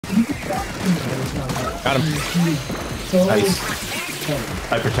Got him. Nice.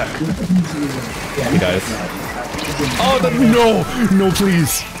 I protect. He dies. Oh, no,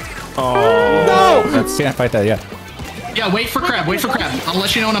 please. Oh, no. That's can't fight that yet. Yeah, wait for crab. Wait for crab. I'll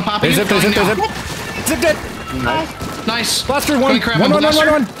let you know when I'm popping. Zip it. Zip it. Nice. Blaster one.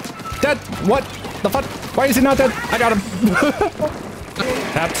 One. Dead. What the fuck? Why is he not dead? I got him.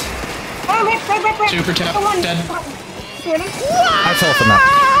 Tapped. Super tap. Dead. I fell from that.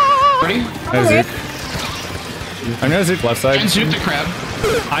 Ready? I Zook. I'm gonna Zook left side. And Zook the crab.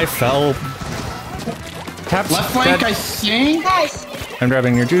 I fell. Tapped. Left flank, I think. I'm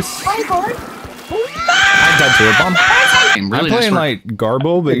grabbing your juice. I'm dead to a bomb. I'm playing like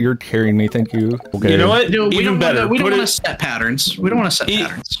Garbo, but you're carrying me. Thank you. Okay. You know what? Even better. We don't want to set patterns. We don't want to set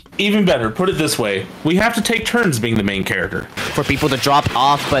patterns. Even better. Put it this way: we have to take turns being the main character for people to drop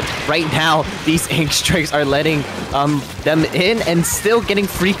off. But right now, these ink strikes are letting them in and still getting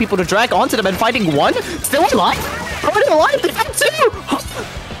free people to drag onto them and fighting one. Still alive. Already alive. They found two.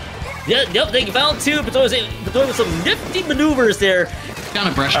 Yep, they found two, but there was some nifty maneuvers there. Down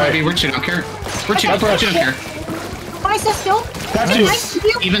a brush, baby. We're two. Don't care. We're two. Don't care.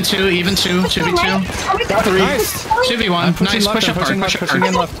 Even two. 2v2. Got three. Nice. 2v1. Nice. Push up hard. Push up hard.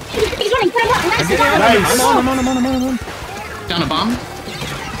 I'm on. Down a bomb.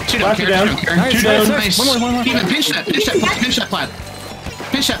 Two don't care. Don't care. Nice. Nice. One. Even pinch that plat.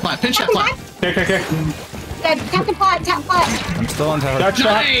 Pinch that plat. Okay. I'm still on tower.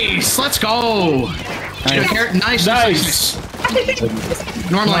 Nice. Let's go. Don't care. Nice.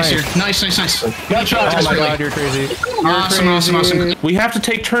 Normalize here. Nice. Got shot. Oh my god, you're crazy. Awesome. We have to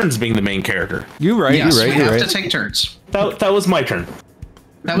take turns being the main character. You're right. We have to take turns. That was my turn.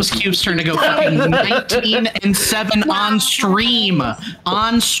 That was Cube's turn to go fucking 19-7 on stream.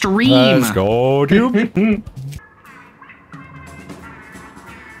 Let's go, Cube.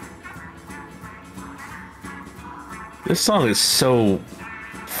 This song is so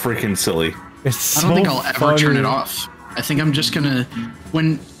freaking silly. I don't think I'll ever turn it off. I think I'm just gonna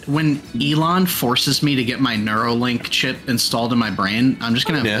when Elon forces me to get my Neuralink chip installed in my brain, I'm just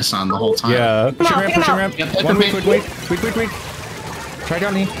gonna have this on the whole time. Yeah. Push your ramp. Yep, One wait. Try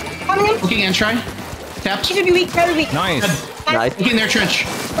down knee. Looking in, try. Tap. She's gonna be weak, very weak. Nice. Looking there, trench.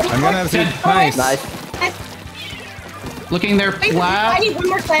 I'm gonna have to. Nice. Looking there, I flat. need one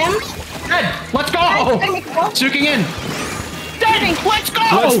more slam. Dead. Let's go. Zuking in. Dead. Let's go.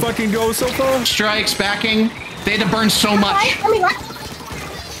 Let's fucking go so far. Strikes backing. They had to burn so much.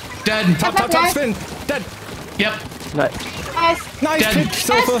 Dead. Top spin. Dead. Yep. Nice Dead. pitch,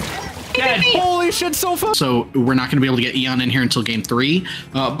 Sofa. Dead. Holy shit, Sofa. So we're not going to be able to get Eon in here until game 3.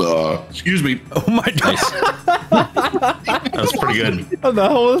 Excuse me. Oh my god. That was pretty good. What the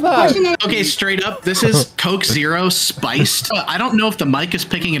hell was that? Okay, straight up, this is Coke Zero spiced. I don't know if the mic is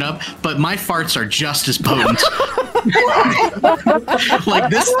picking it up, but my farts are just as potent.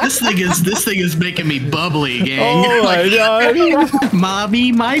 Like this thing is making me bubbly, gang. Oh my god.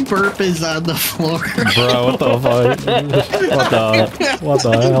 Mommy, my burp is on the floor. Bro, what the fuck? What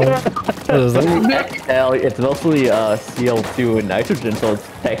the hell? What is that? Hell, it's mostly CO2 and nitrogen, so it's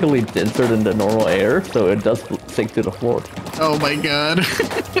technically denser than the normal air, so it does sink to the floor. Oh my god.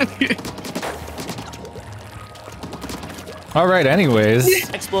 All right, anyways.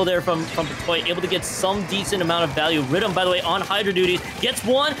 Explode there from Point, able to get some decent amount of value. Rhythm, by the way, on Hydra duties, gets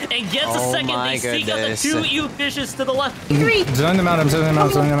one and gets a second. They seek out the two you fishes to the left. Zone them out, I'm zoning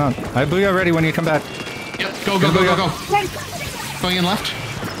them out. I blew you already when you come back. Yep, go. Going in left.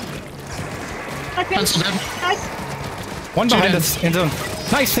 Pencil dead. One behind us, in zone.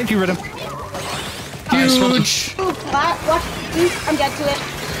 Nice, thank you, Rhythm. Huge. I'm dead to it.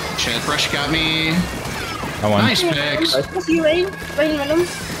 Shit, brush got me. I won. Nice picks. What's you, Rain? Rain rhythm.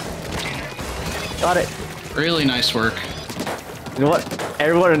 Got it. Really nice work. You know what?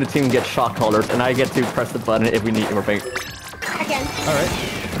 Everyone in the team gets shot callers, and I get to press the button if we need more big. Again. All right.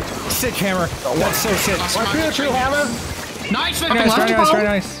 Sick hammer. That's so sick. True hammer. Nice. Very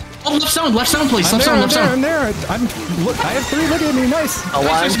nice. Oh, left zone, please. I'm Left zone. there. I have 3. Look at me. Nice.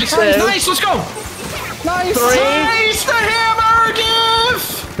 Nice. Let's go. Nice. Nice. The hammer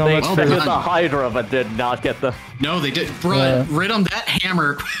give. They expected the Hydra, but did not get the... No, they did. Bro, Rhythm, that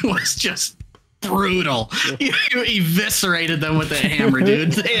hammer was just brutal. You eviscerated them with that hammer,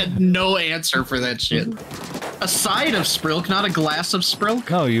 dude. They had no answer for that shit. A side of Sprilk, not a glass of Sprilk?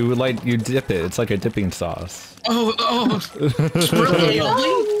 No, you dip it. It's like a dipping sauce. Oh. Sprilk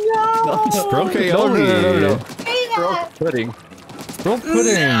aioli? No. Sprilk aioli. No. Sprilk pudding. Sprilk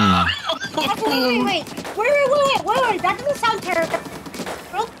pudding. Wait. That doesn't sound terrible.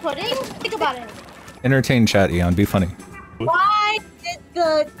 Sprilk pudding? Think about it. Entertain chat, Eon. Be funny. Why did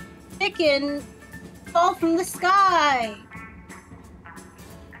the chicken fall from the sky?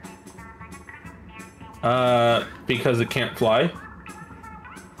 Because it can't fly.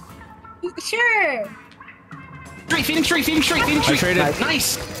 Sure. Feeding tree. I traded.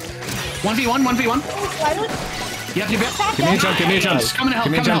 Nice. 1v1, 1v1. Yep. Give me a jump. Give me a jump. Coming to help.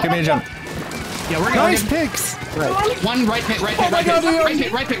 Give me a jump. Give me a jump. Yeah, we're Nice going. picks. One right pit. Right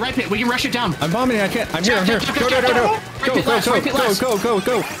pit. We can rush it down. I'm vomiting. I can't. I'm here. I'm here. Go. Go.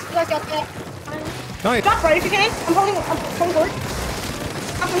 Nice. Drop right if you can. I'm holding forward.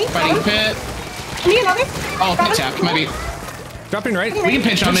 Drop me. Fighting pit. I need another. Oh, pit tap. Maybe. Dropping right. We can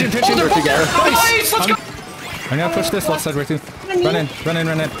pinch on it. Pinch in. Nice. Let's go. I'm gonna push this left side right too. Run in.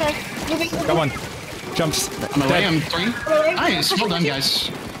 Okay. Got one. Jumps. I'm away. Dead. I'm 3. Nice. Well done, guys.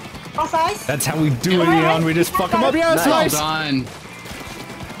 All sides. That's how we do it, Eon. We just fuck them up. Yes, Well nice. done.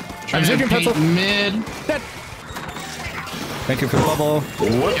 I'm Trying to zigging paint pencil. mid. Dead. Thank you for the bubble.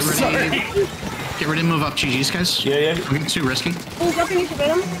 Whoops. Get ready to move up, GG's, guys. Yeah. We're getting too risky. He's jumping into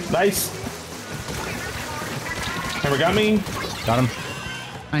rhythm. Nice. Hammer got me. Got him.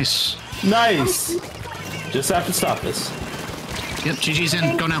 Nice. Nice. Just have to stop this. Yep, GG's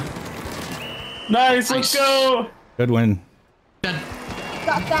in. Go now. Nice. Let's go. Good win. Dead.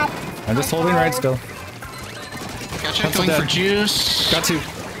 Stop. I'm just holding right still. Gotcha. Pencil Going dead. for juice. Got two.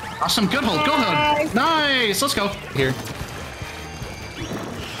 Awesome. Good hold. Go hold. Nice. Let's go. Here.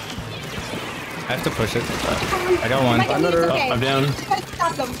 I have to push it. I got one. I'm down.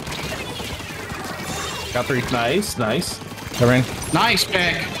 Stop them. Got 3. Nice. Cover in. Nice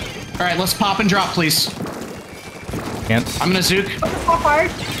pick. All right, let's pop and drop, please. Can't. I'm gonna zook. Pop hard.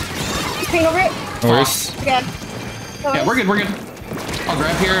 Just ping over it. No worries. Again. Yeah, we're good. I'll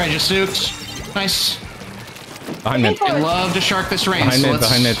grab here. I just zooked. Nice. Behind mid. I love to shark this range. Behind so mid. let's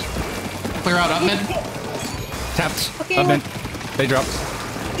Behind mid. clear out up mid. Tapped. Okay. Up mid. They dropped.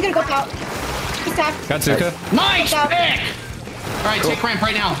 You're gonna go out. He's tapped. Got Zuka. Nice pick. All right, take ramp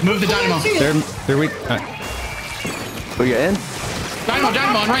right now. Move the dynamo. They're weak. Oh, you're in?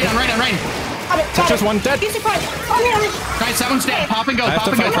 Dynamo. On rain. Touch just one dead. He's in front. On me. Nice, that one's dead. Pop and go. I have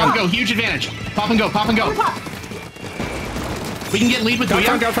to fight front. Huge advantage. Pop and go. We can get lead with Got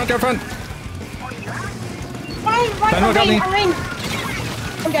Booyah. front. Right. Dynamo got me.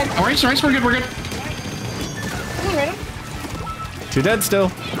 I'm dead. All right, we're good. I'm ready. 2 dead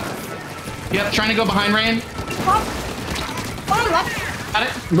still. Yep, trying to go behind Rain. Pop. One left. Got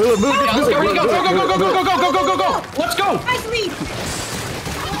it. Move. Yeah, let's get ready to go. Go. Let's go. Nice lead.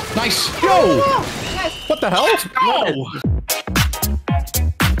 Nice. Yo! Nice. What the hell? Go.